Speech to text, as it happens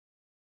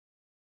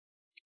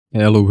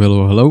Hello,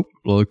 hello, hello.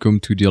 Welcome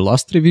to the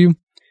last review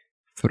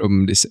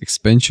from this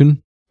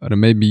expansion. Or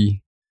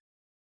maybe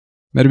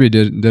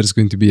there's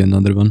going to be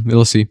another one.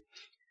 We'll see.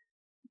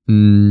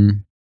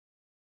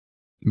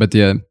 But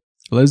yeah,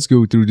 let's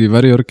go through the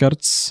warrior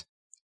cards.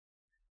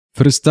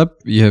 First up,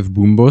 we have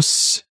Boom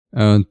Boss,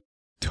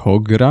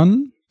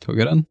 Togran,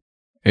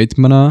 8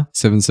 mana,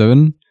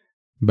 7/7,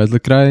 Battle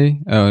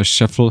Cry,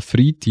 shuffle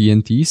 3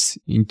 TNTs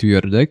into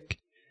your deck.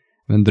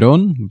 When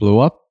drawn, blow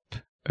up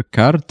a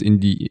card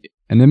in the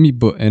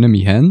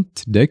enemy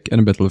hand, deck,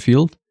 and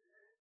battlefield.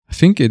 I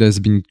think it has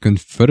been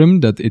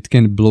confirmed that it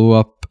can blow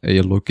up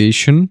a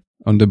location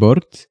on the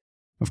board.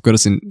 Of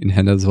course, in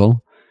hand as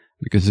well,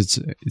 because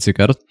it's a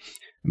card.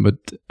 But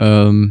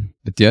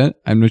yeah,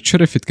 I'm not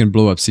sure if it can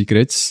blow up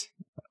secrets.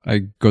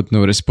 I got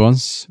no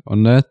response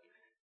on that.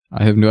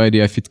 I have no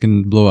idea if it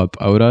can blow up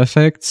aura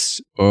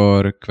effects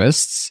or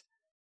quests.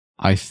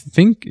 I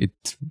think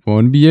it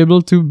won't be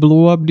able to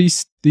blow up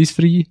these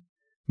three,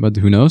 but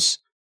who knows?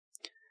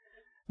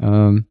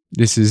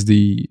 This is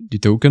the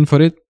token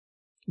for it.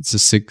 It's a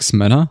 6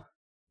 mana,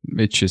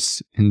 which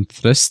is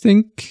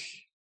interesting.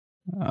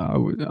 I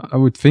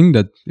would think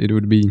that it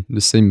would be the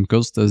same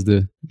cost as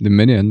the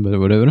minion, but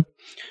whatever.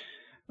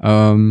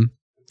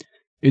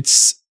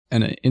 It's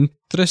an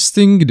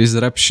interesting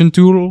disruption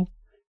tool.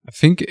 I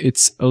think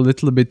it's a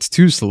little bit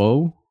too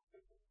slow,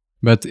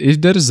 but if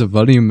there is a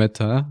value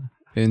meta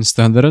in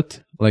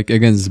standard, like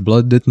against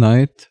Blooded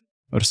Knight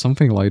or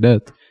something like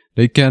that,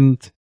 they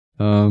can't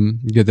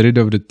get rid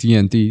of the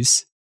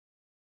TNTs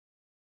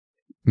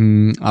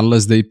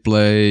unless they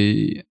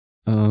play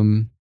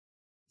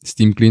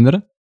Steam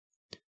Cleaner.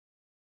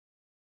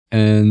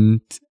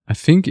 And I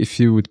think if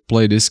you would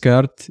play this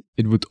card,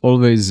 it would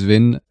always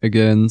win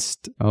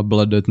against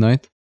Blooded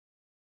Knight,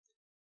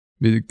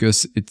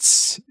 because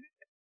it's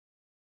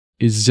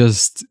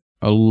just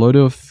a lot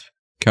of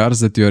cards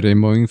that you are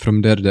removing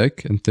from their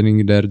deck and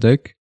turning their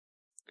deck.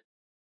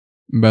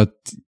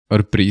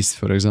 Or Priest,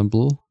 for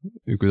example.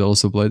 You could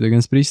also play it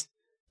against Priest.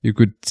 You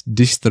could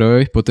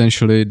destroy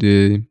potentially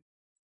the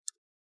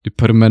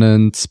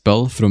permanent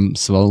spell from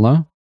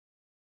Svalna.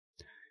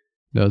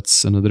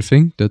 That's another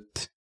thing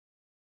that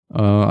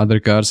other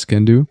cards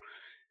can do.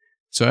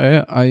 So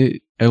I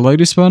like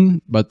this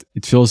one, but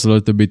it feels a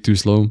little bit too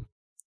slow.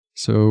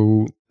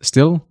 So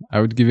still,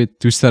 I would give it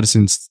 2 stars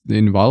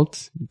in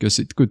Wild, because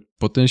it could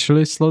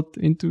potentially slot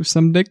into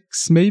some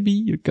decks, maybe.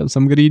 You can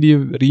some greedy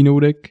Reno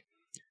deck.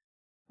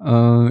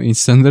 In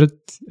Standard,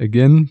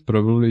 again,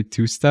 probably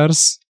 2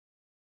 stars.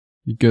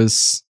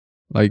 Because,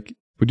 like,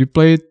 would you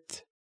play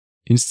it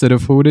instead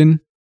of Odin?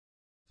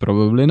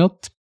 Probably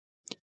not.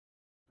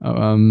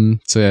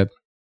 So yeah,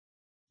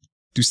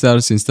 2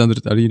 stars in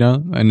Standard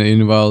Arena, and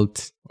in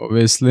Wild,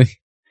 obviously,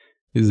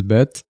 is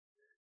bad.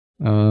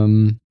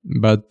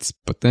 But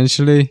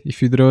potentially,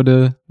 if you draw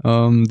the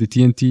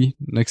TNT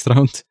next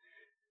round,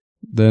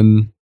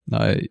 then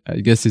I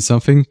guess it's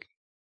something.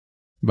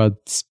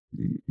 But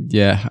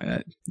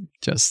yeah,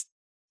 it's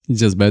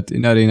just bad.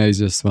 In Arena, it's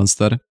just 1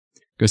 star,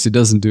 because it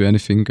doesn't do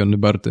anything on the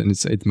board, and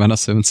it's 8 mana,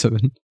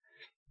 7/7.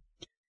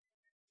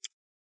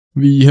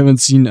 We haven't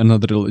seen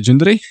another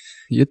legendary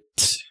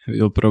yet.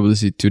 We'll probably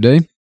see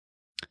today.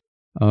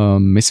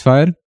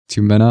 Misfire,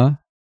 2 mana.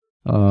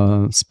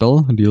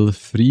 Spell, deal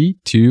 3,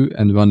 2,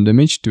 and 1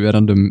 damage to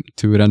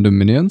random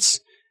minions.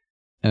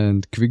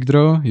 And quick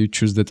draw, you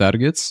choose the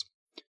targets,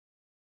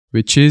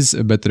 which is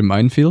a better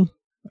minefield.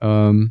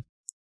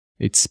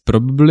 It's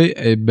probably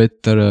a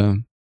better,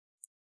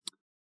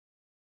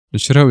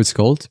 not sure how it's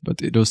called, but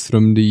it was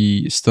from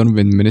the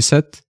Stormwind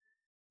miniset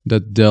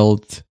that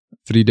dealt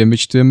 3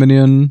 damage to a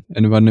minion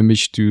and 1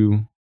 damage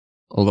to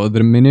all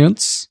other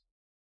minions.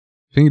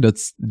 I think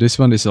this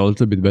one is a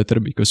little bit better,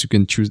 because you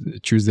can choose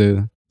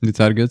the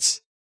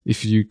targets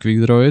if you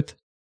quick draw it.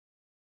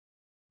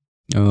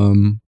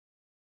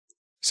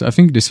 So I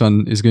think this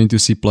one is going to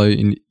see play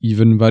in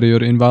even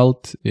warrior in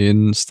Wild,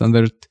 in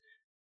Standard,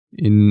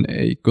 in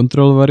a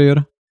control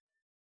warrior.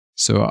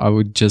 So I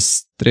would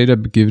just straight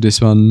up give this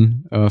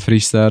one 3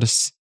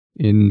 stars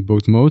in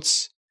both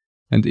modes.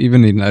 And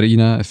even in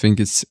Arena, I think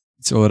it's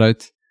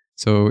alright.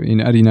 So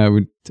in Arena, I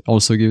would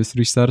also give it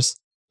 3 stars.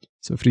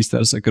 So 3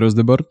 stars across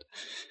the board.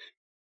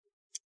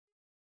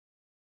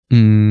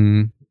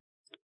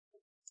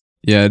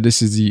 Yeah,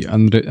 this is the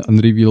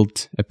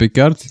unrevealed epic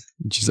card,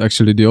 which is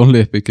actually the only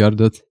epic card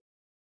that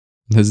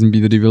hasn't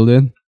been revealed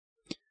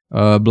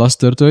yet. Blast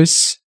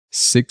Tortoise,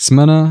 6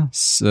 mana,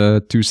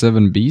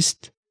 2/7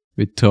 beast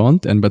with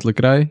taunt and battle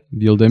cry.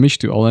 Deal damage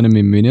to all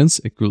enemy minions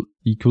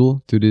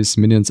equal to this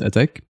minion's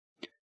attack.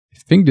 I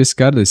think this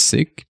card is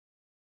sick,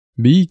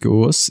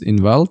 because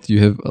in Wild you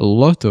have a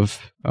lot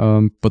of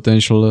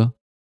potential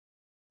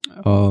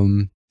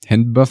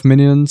hand buff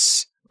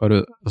minions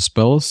or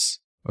spells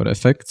or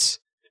effects.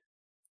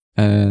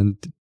 And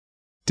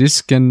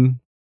this can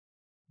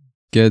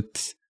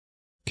get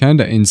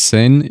kinda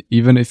insane,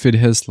 even if it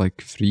has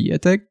like 3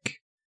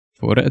 attack,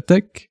 4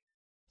 attack.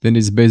 Then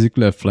it's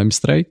basically a flame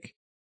strike,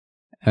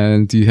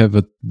 and you have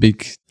a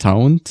big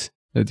taunt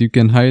that you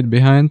can hide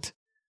behind.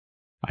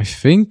 I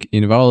think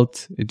in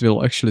Wild it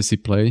will actually see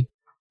play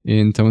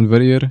in Town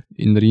Warrior,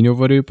 in Reno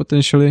Warrior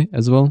potentially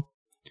as well.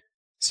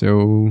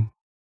 So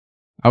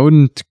I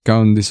wouldn't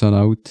count this one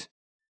out.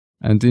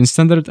 And in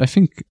Standard, I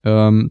think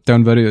Town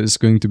Warrior is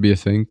going to be a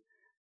thing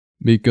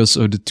because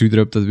of the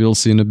 2-drop that we'll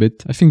see in a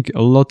bit. I think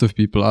a lot of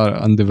people are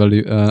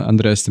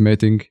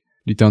underestimating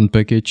the Town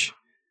package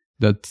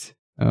that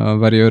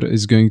Warrior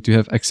is going to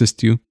have access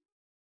to.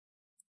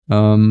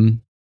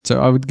 So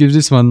I would give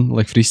this one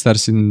like 3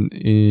 stars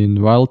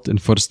in Wild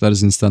and 4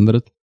 stars in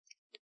Standard.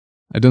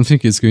 I don't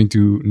think it's going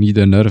to need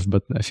a nerf,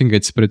 but I think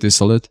it's pretty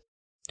solid.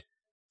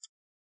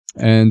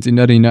 And in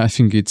Arena, I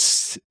think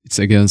it's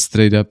again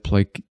straight up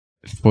like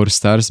 4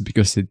 stars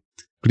because it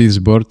clears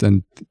board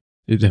and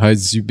it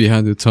hides you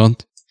behind the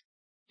taunt.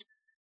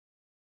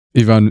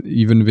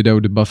 Even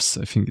without the buffs,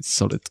 I think it's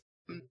solid.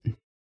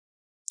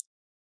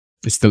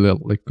 It's still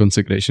like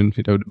Consecration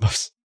without the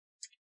buffs.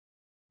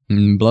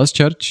 Blast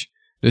Charge.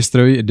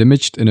 Destroy a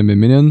damaged enemy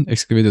minion,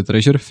 excavate a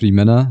treasure, 3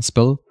 mana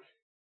spell.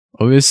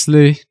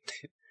 Obviously,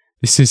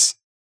 this is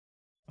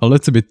a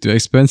little bit too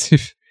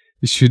expensive.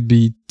 It should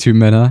be 2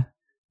 mana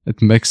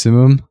at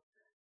maximum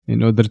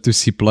in order to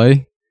see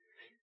play.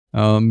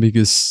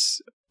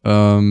 Because,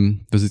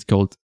 what's it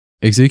called?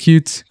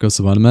 Execute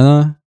costs 1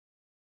 mana,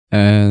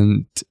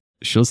 and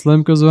Shield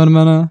Slam costs 1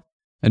 mana,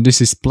 and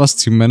this is plus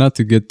 2 mana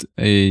to get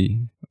a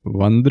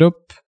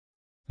 1-drop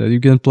that you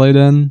can play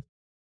then.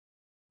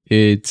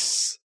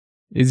 It's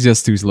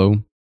just too slow.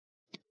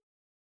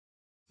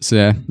 So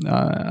yeah,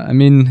 I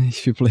mean,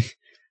 if you play,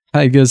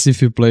 I guess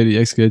if you play the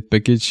Excavate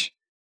package,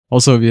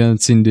 also we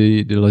haven't seen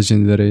the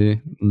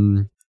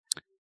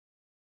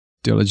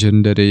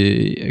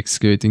legendary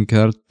excavating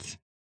card,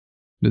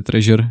 the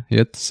treasure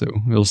yet, so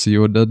we'll see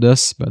what that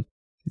does, but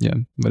yeah,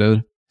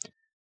 whatever.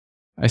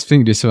 I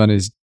think this one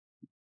is,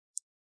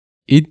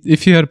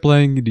 if you are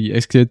playing the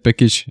Excavate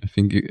package, I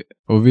think you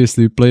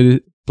obviously play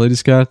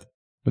this card,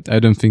 but I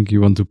don't think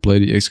you want to play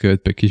the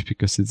Excavate package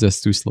because it's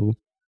just too slow.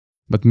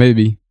 But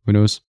maybe, who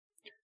knows.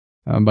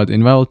 But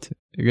in Wild,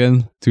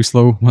 again, too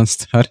slow, 1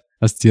 star,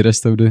 as the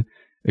rest of the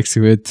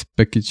Excavate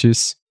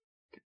packages.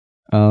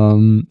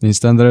 In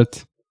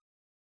Standard,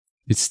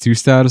 it's 2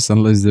 stars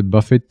unless they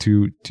buff it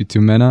to 2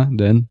 mana,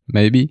 then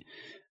maybe.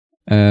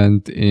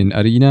 And in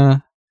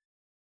Arena,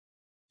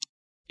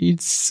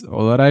 it's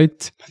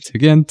alright, but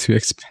again, too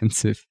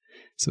expensive.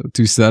 So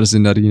 2 stars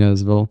in Arena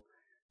as well.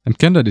 I'm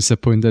kinda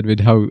disappointed with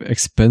how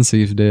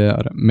expensive they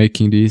are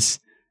making these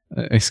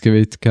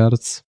Excavate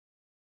cards.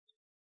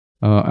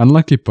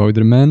 Unlucky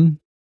Powderman,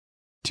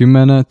 2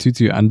 mana,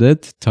 2/2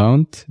 undead,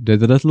 taunt,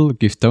 dead rattle,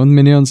 give taunt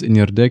minions in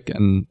your deck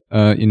and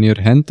in your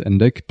hand and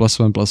deck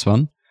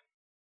 +1/+1.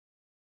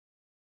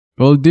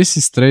 Well, this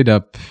is straight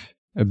up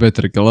a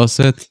better color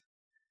set,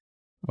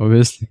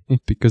 obviously,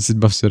 because it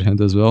buffs your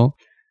hand as well.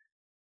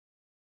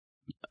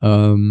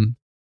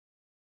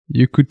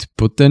 You could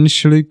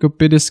potentially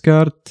copy this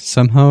card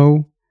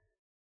somehow.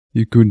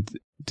 You could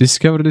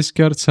discover this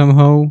card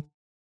somehow.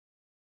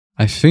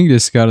 I think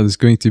this card is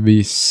going to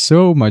be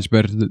so much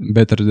better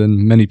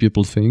than many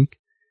people think.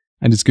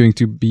 And it's going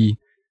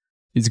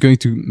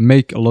to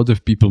make a lot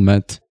of people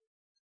mad.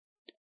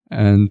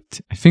 And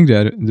I think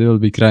they will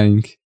be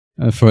crying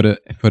for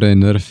a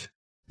nerf.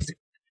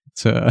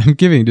 So I'm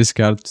giving this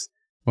card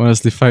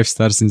honestly 5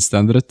 stars in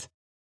Standard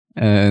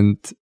and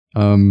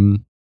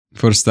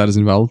 4 stars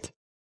in Wild.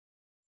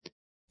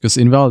 Because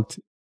in Wild,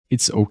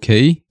 it's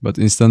okay, but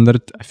in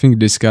Standard, I think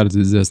this card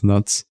is just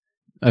nuts.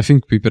 I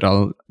think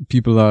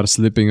people are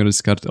sleeping on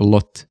this card a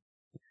lot.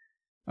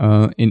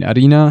 In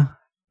Arena,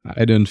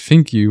 I don't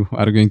think you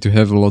are going to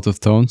have a lot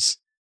of taunts.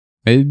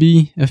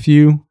 Maybe a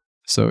few.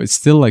 So it's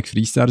still like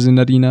 3 stars in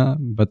Arena,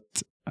 but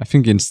I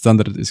think in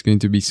Standard it's going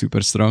to be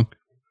super strong.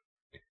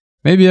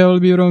 Maybe I will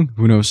be wrong,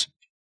 who knows.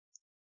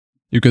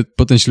 You could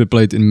potentially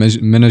play it in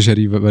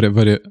Menagerie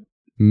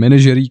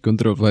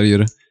Control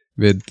Warrior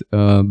with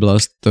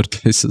Blast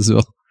Tortoise as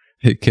well,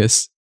 I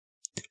guess.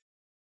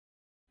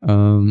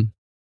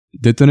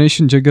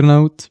 Detonation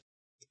Juggernaut,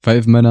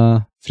 5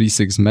 mana,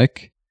 3/6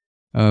 mech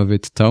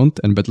with Taunt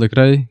and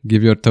Battlecry.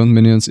 Give your Taunt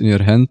minions in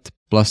your hand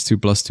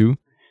 +2/+2.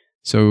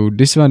 So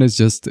this one is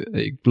just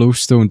a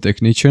Glowstone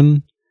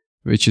Technician,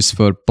 which is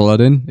for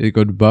Paladin. It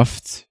got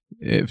buffed.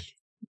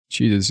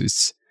 Jesus,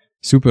 it's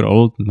super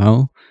old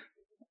now.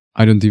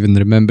 I don't even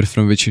remember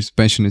from which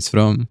expansion it's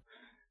from.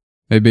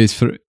 Maybe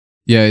it's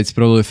it's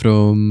probably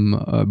from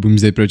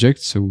Boomsday Project,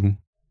 so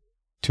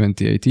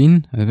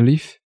 2018, I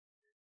believe.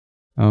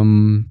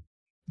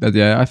 But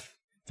yeah, I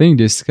think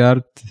this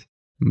card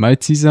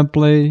might see some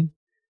play,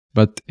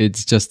 but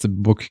it's just a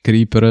book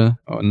creeper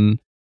on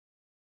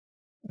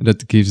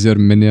that gives your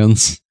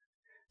minions,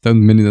 taunt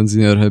minions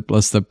in your head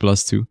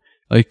 +2/+2.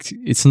 Like,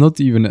 it's not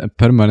even a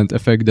permanent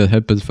effect that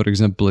happens, for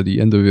example, at the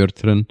end of your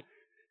turn.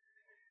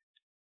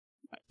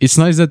 It's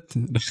nice that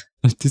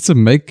it's a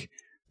mech,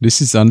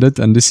 this is undead,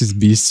 and this is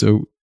beast,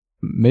 so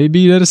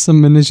maybe there's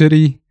some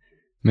Menagerie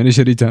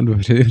Town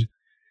Warrior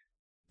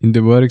in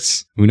the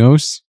works, who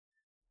knows?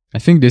 I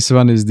think this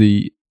one is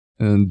the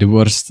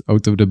worst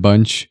out of the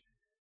bunch,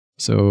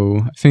 so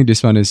I think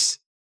this one is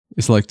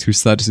is like 2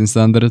 stars in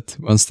standard,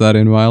 1 star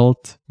in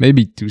wild,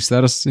 maybe 2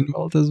 stars in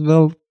wild as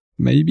well.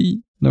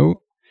 Maybe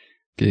no.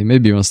 Okay,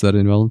 maybe 1 star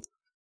in wild.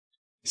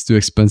 It's too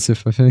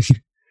expensive, I think,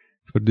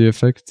 for the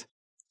effect,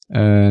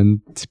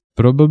 and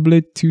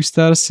probably 2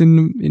 stars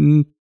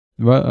in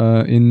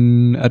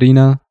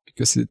arena,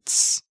 because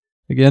it's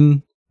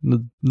again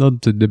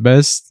not the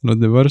best,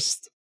 not the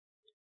worst.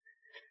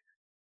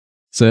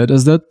 So yeah,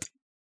 that's that.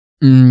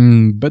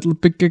 Battle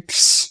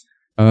pickaxe,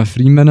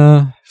 3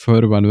 mana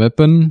for 1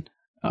 weapon.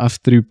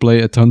 After you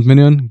play a taunt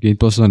minion, gain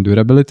 +1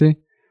 durability.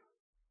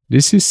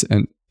 This is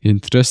an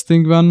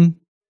interesting one,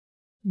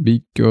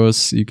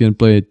 because you can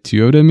play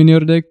 2 of them in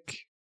your deck.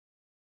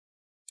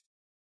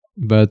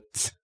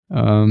 But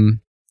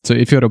so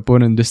if your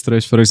opponent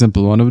destroys, for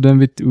example, 1 of them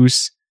with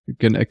Ooze, you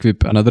can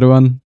equip another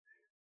one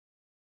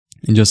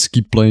and just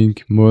keep playing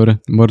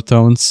more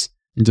taunts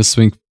and just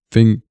swing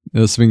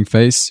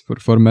face for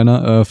 4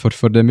 mana for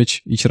 4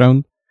 damage each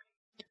round.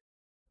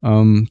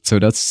 So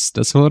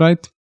that's all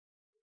right.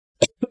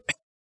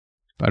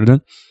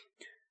 Pardon.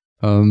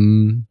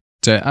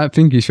 So I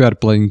think if you are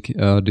playing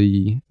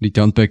the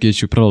taunt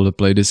package, you probably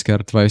play this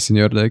card twice in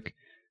your deck.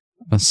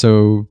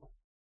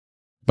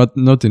 But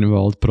not in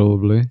wild,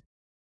 probably.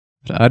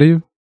 Are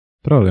you?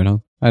 Probably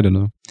not. I don't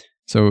know.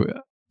 So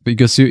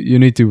because you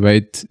need to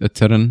wait a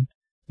turn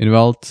in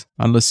wild,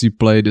 unless you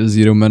play the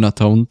 0 mana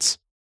taunt,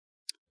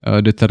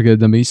 the target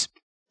dummies.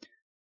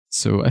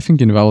 So I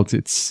think in wild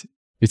it's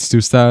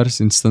 2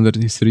 stars, in standard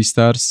it's 3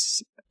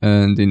 stars,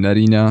 and in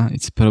arena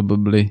it's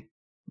probably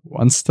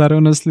 1 star,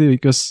 honestly,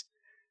 because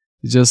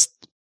you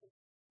just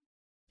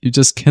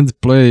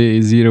can't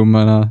play 0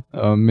 mana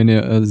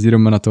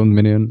taunt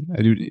minion.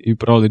 You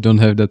probably don't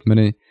have that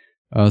many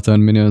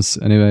taunt minions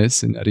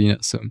anyways in arena.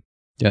 So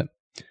yeah,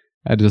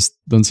 I just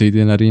don't see it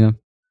in arena.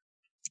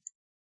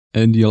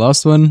 And the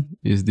last one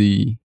is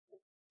the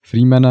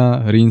 3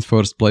 mana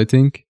reinforced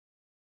plating,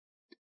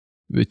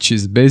 which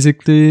is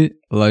basically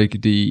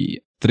like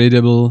the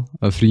tradable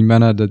 3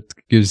 mana that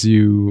gives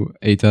you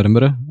 8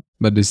 armor,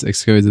 but this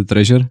excavates the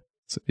treasure.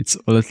 So it's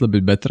a little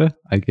bit better,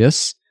 I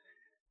guess.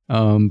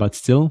 But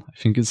still, I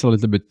think it's a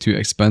little bit too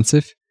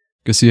expensive,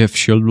 because you have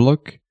shield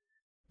block,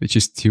 which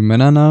is 2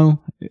 mana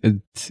now.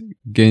 It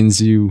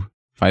gains you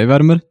 5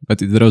 armor,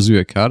 but it draws you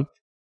a card.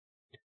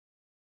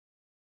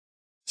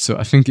 So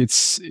I think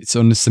it's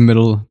on a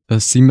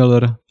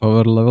similar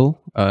power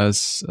level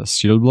as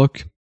shield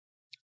block.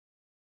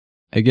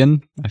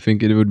 Again, I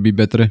think it would be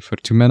better for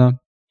 2 mana.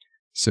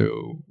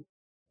 So,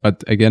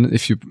 but again,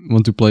 if you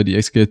want to play the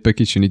Excavate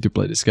package, you need to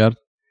play this card.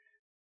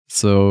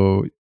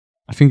 So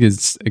I think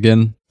it's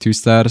again 2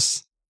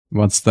 stars,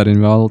 1 star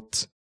in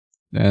wild,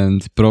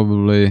 and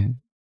probably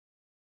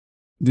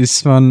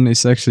this one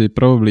is actually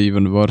probably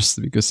even worse,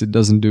 because it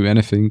doesn't do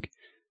anything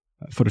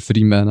for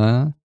 3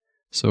 mana.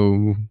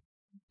 So,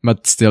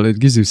 but still, it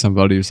gives you some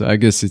value. So I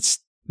guess it's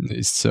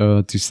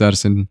 2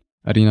 stars in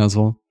arena as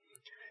well.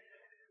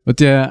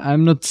 But yeah,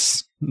 I'm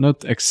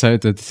not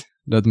excited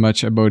that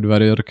much about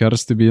warrior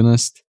cards, to be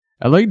honest.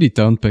 I like the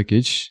taunt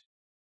package.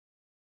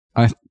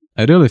 I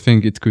really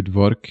think it could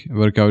work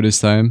out this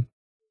time,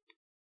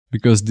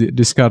 because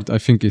this card I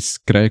think is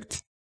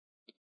cracked,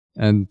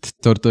 and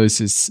Tortoise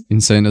is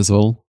insane as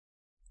well.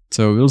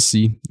 So we'll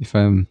see if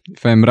I'm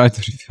right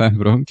or if I'm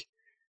wrong.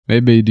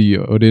 Maybe the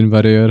Odin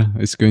warrior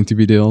is going to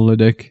be the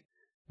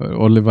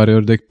only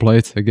warrior deck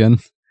played again.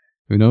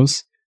 Who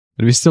knows?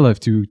 But we still have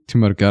two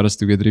more cards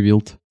to get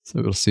revealed,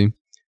 so we'll see.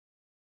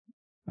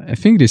 I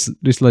think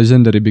this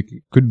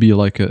legendary could be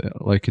like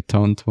a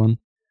taunt one,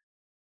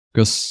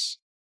 because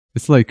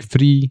it's like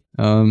free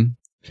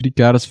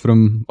cards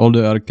from all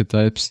the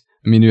archetypes.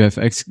 I mean, you have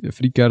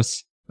free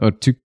cards, or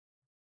 2.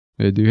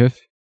 Wait, do you have?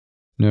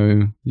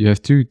 No, you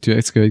have 2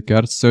 excavate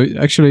cards. So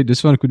actually,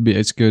 this one could be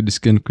excavate. This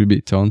could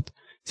be taunt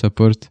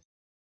support,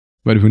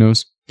 but who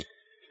knows?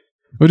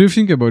 What do you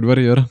think about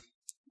warrior?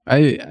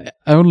 I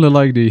only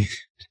like the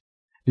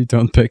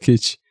taunt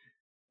package,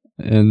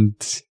 and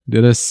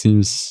the rest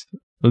seems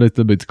a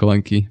little bit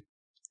clunky.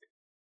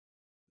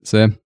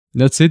 So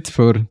that's it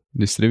for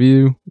this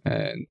review,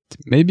 and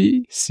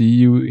maybe see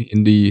you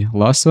in the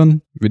last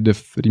one with the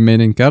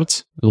remaining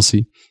cards. We'll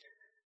see.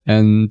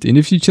 And in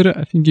the future,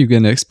 I think you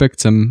can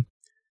expect some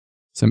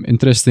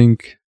interesting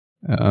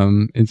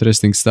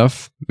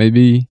stuff.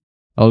 Maybe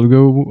I'll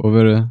go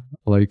over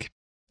like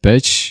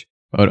patch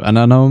or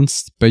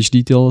unannounced patch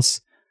details.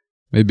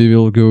 Maybe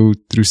we'll go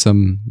through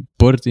some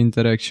board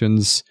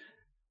interactions,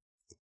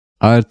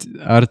 art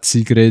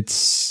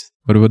secrets,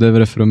 or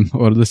whatever from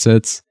all the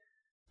sets,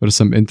 or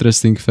some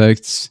interesting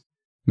facts.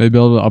 Maybe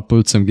I'll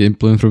upload some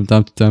gameplay from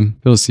time to time.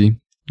 We'll see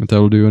what I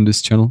will do on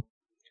this channel.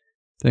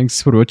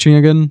 Thanks for watching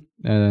again,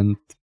 and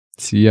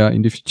see ya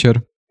in the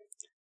future.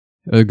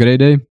 Have a great day.